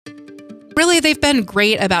Really, they've been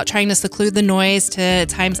great about trying to seclude the noise to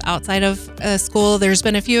times outside of school. There's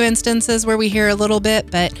been a few instances where we hear a little bit,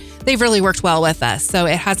 but they've really worked well with us, so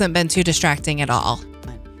it hasn't been too distracting at all.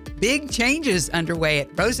 Big changes underway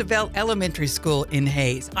at Roosevelt Elementary School in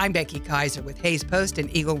Hayes. I'm Becky Kaiser with Hayes Post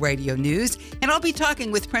and Eagle Radio News, and I'll be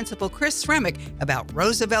talking with Principal Chris Sremick about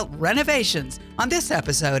Roosevelt renovations on this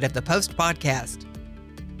episode of the Post Podcast.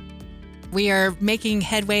 We are making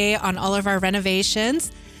headway on all of our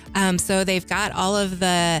renovations. So they've got all of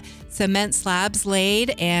the cement slabs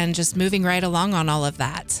laid and just moving right along on all of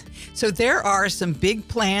that. So there are some big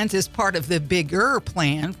plans as part of the bigger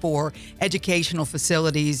plan for educational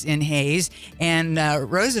facilities in Hayes, and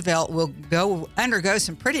Roosevelt will undergo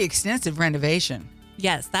some pretty extensive renovation.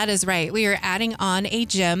 Yes, that is right. We are adding on a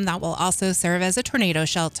gym that will also serve as a tornado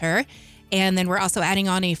shelter. And then we're also adding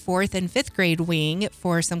on a 4th and 5th grade wing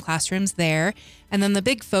for some classrooms there. And then the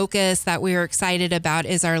big focus that we are excited about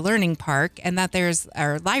is our learning park, and that there's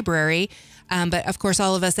our library. But of course,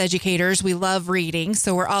 all of us educators, we love reading.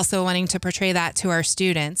 So we're also wanting to portray that to our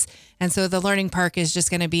students. And so the learning park is just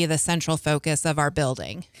going to be the central focus of our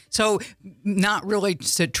building. So not really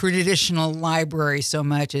just a traditional library so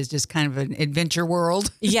much as just kind of an adventure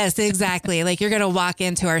world. Yes, exactly. Like you're going to walk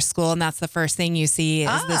into our school and that's the first thing you see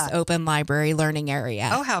is this open library learning area.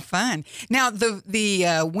 Oh, how fun. Now,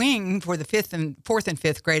 the wing for the 4th and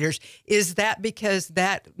 5th graders, is that because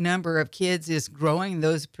that number of kids is growing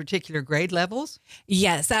those particular grade levels?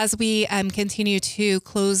 Yes, as we continue to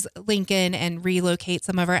close Lincoln and relocate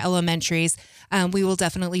some of our elementaries, we will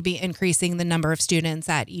definitely be increasing the number of students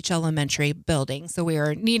at each elementary building. So we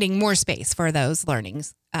are needing more space for those learning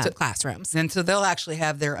classrooms. And so they'll actually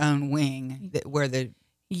have their own wing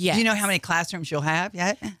Yes. Do you know how many classrooms you'll have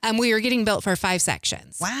yet? We are getting built for 5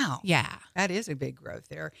 sections. Wow. Yeah. That is a big growth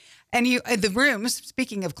there. And the rooms,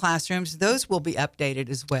 speaking of classrooms, those will be updated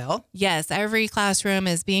as well. Yes, every classroom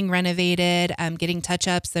is being renovated, getting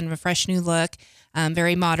touch-ups and a fresh new look,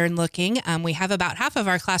 very modern looking. We have about half of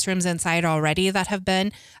our classrooms inside already that have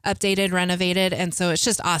been updated, renovated, and so it's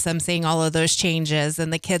just awesome seeing all of those changes,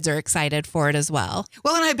 and the kids are excited for it as well.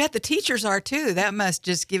 Well, and I bet the teachers are too. That must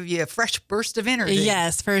just give you a fresh burst of energy.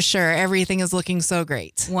 Yes, for sure. Everything is looking so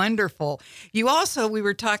great. Wonderful. We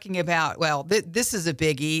were talking about, this is a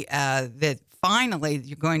biggie, that finally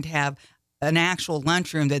you're going to have an actual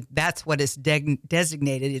lunchroom that's what it's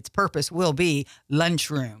designated. Its purpose will be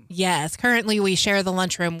lunchroom. Yes. Currently, we share the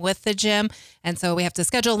lunchroom with the gym. And so we have to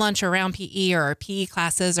schedule lunch around PE, or our PE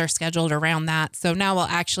classes are scheduled around that. So now we'll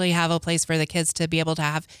actually have a place for the kids to be able to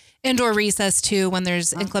have indoor recess too when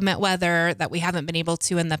there's inclement weather that we haven't been able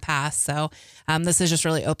to in the past. So this is just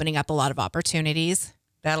really opening up a lot of opportunities.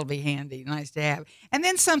 That'll be handy. Nice to have. And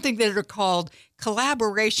then something that are called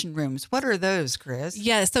collaboration rooms. What are those, Chris?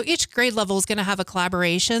 Yeah, so each grade level is going to have a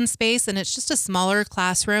collaboration space, and it's just a smaller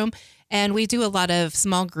classroom. And we do a lot of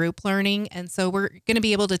small group learning. And so we're going to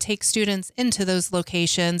be able to take students into those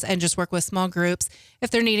locations and just work with small groups.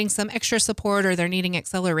 If they're needing some extra support or they're needing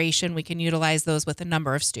acceleration, we can utilize those with a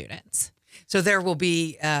number of students. So there will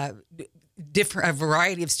be a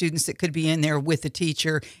variety of students that could be in there with the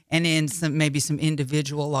teacher, and in maybe some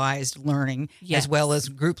individualized learning, yes, as well as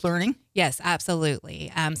group learning. Yes,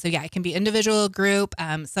 absolutely. So yeah, it can be individual, group.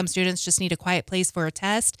 Some students just need a quiet place for a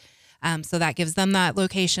test. So that gives them that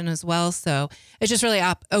location as well. So it just really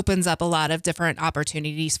opens up a lot of different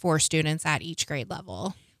opportunities for students at each grade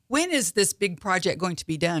level. When is this big project going to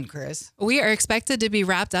be done, Chris? We are expected to be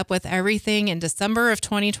wrapped up with everything in December of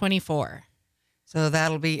 2024. So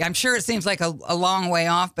that'll be, I'm sure it seems like a long way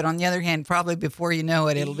off, but on the other hand, probably before you know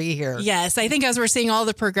it, it'll be here. Yes, I think as we're seeing all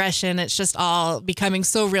the progression, it's just all becoming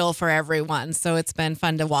so real for everyone. So it's been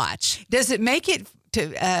fun to watch. Does it make it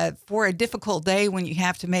for a difficult day when you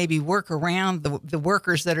have to maybe work around the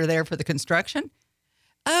workers that are there for the construction?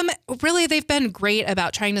 Really, they've been great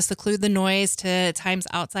about trying to seclude the noise to times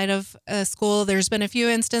outside of school. There's been a few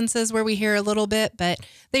instances where we hear a little bit, but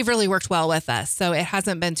they've really worked well with us. So it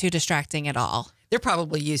hasn't been too distracting at all. They're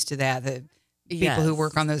probably used to that. The people who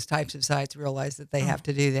work on those types of sites realize that they have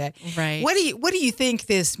to do that. Right. What do you think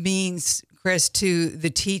this means, Chris, to the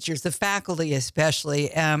teachers, the faculty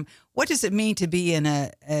especially? What does it mean to be in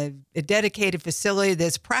a dedicated facility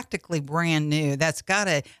that's practically brand new? That's got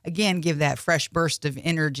to, again, give that fresh burst of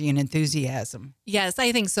energy and enthusiasm. Yes,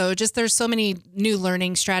 I think so. Just there's so many new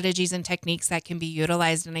learning strategies and techniques that can be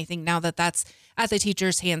utilized. And I think now that that's at the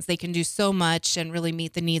teacher's hands, they can do so much and really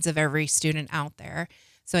meet the needs of every student out there.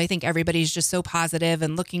 So I think everybody's just so positive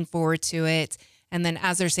and looking forward to it. And then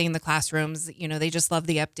as they're seeing the classrooms, they just love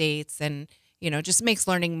the updates and, just makes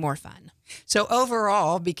learning more fun. So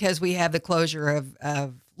overall, because we have the closure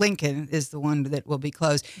of Lincoln is the one that will be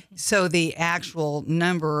closed. So the actual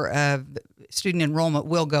number of student enrollment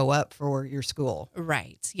will go up for your school.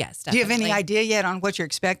 Right. Yes, Do you definitely. have any idea yet on what you're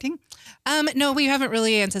expecting? No, we haven't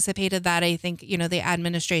really anticipated that. I think, the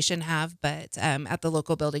administration have, but at the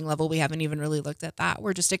local building level, we haven't even really looked at that.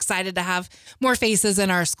 We're just excited to have more faces in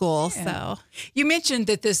our school. Yeah. So You mentioned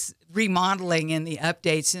that this remodeling and the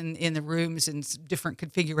updates in the rooms and different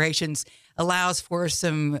configurations allows for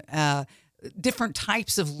some different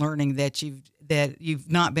types of learning that you've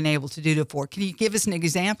not been able to do before. Can you give us an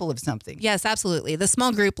example of something? yes, absolutely. The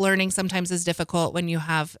small group learning sometimes is difficult when you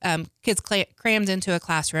have kids crammed into a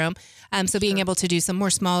classroom. So being able to do some more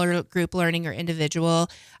smaller group learning or individual.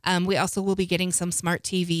 We also will be getting some smart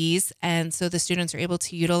TVs. And so the students are able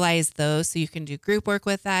to utilize those. So you can do group work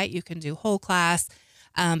with that. You can do whole class.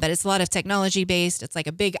 But it's a lot of technology based. It's like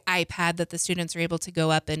a big iPad that the students are able to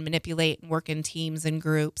go up and manipulate and work in teams and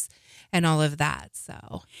groups and all of that.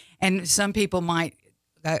 So, And some people might,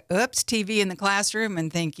 oops, TV in the classroom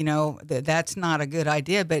and think, that's not a good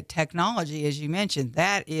idea. But technology, as you mentioned,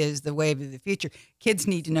 that is the wave of the future. Kids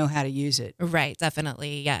need to know how to use it. right,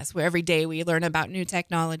 definitely. Yes. Where every day we learn about new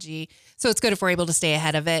technology. So it's good if we're able to stay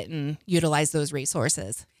ahead of it and utilize those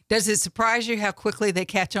resources. Does it surprise you how quickly they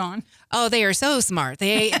catch on? Oh, they are so smart.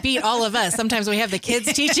 They beat all of us. Sometimes we have the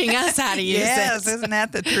kids teaching us how to use Yes, it. isn't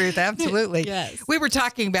that the truth? Absolutely. Yes. We were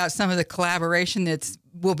talking about some of the collaboration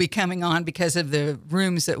will be coming on because of the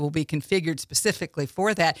rooms that will be configured specifically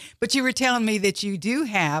for that. But you were telling me that you do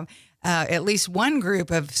have at least one group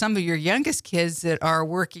of some of your youngest kids that are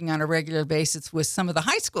working on a regular basis with some of the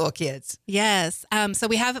high school kids. Yes. So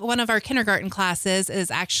we have one of our kindergarten classes is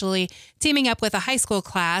actually teaming up with a high school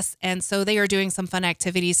class. And so they are doing some fun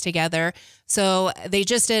activities together. So they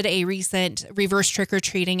just did a recent reverse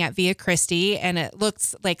trick-or-treating at Via Christi, and it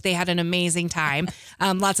looks like they had an amazing time.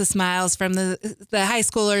 Lots of smiles from the high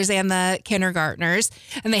schoolers and the kindergartners.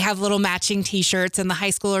 And they have little matching T-shirts, and the high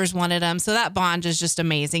schoolers wanted them. So that bond is just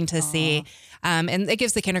amazing to see. And it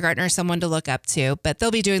gives the kindergartners someone to look up to. But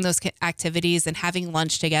they'll be doing those activities and having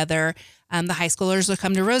lunch together. The high schoolers will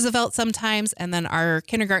come to Roosevelt sometimes, and then our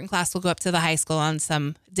kindergarten class will go up to the high school on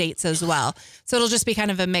some dates as well. So it'll just be kind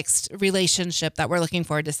of a mixed relationship that we're looking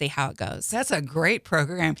forward to see how it goes. That's a great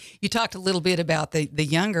program. You talked a little bit about the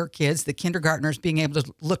younger kids, the kindergartners being able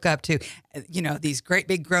to look up to, these great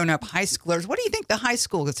big grown-up high schoolers. What do you think the high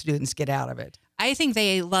school students get out of it? I think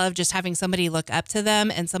they love just having somebody look up to them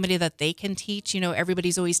and somebody that they can teach.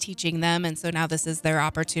 Everybody's always teaching them. And so now this is their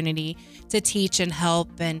opportunity to teach and help.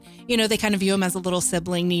 And, they kind of view them as a little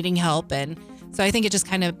sibling needing help. And so I think it just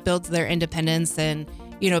kind of builds their independence and,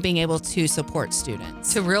 being able to support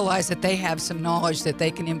students. To realize that they have some knowledge that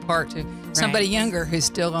they can impart to somebody younger who's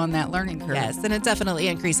still on that learning curve. Yes, and it definitely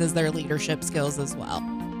increases their leadership skills as well.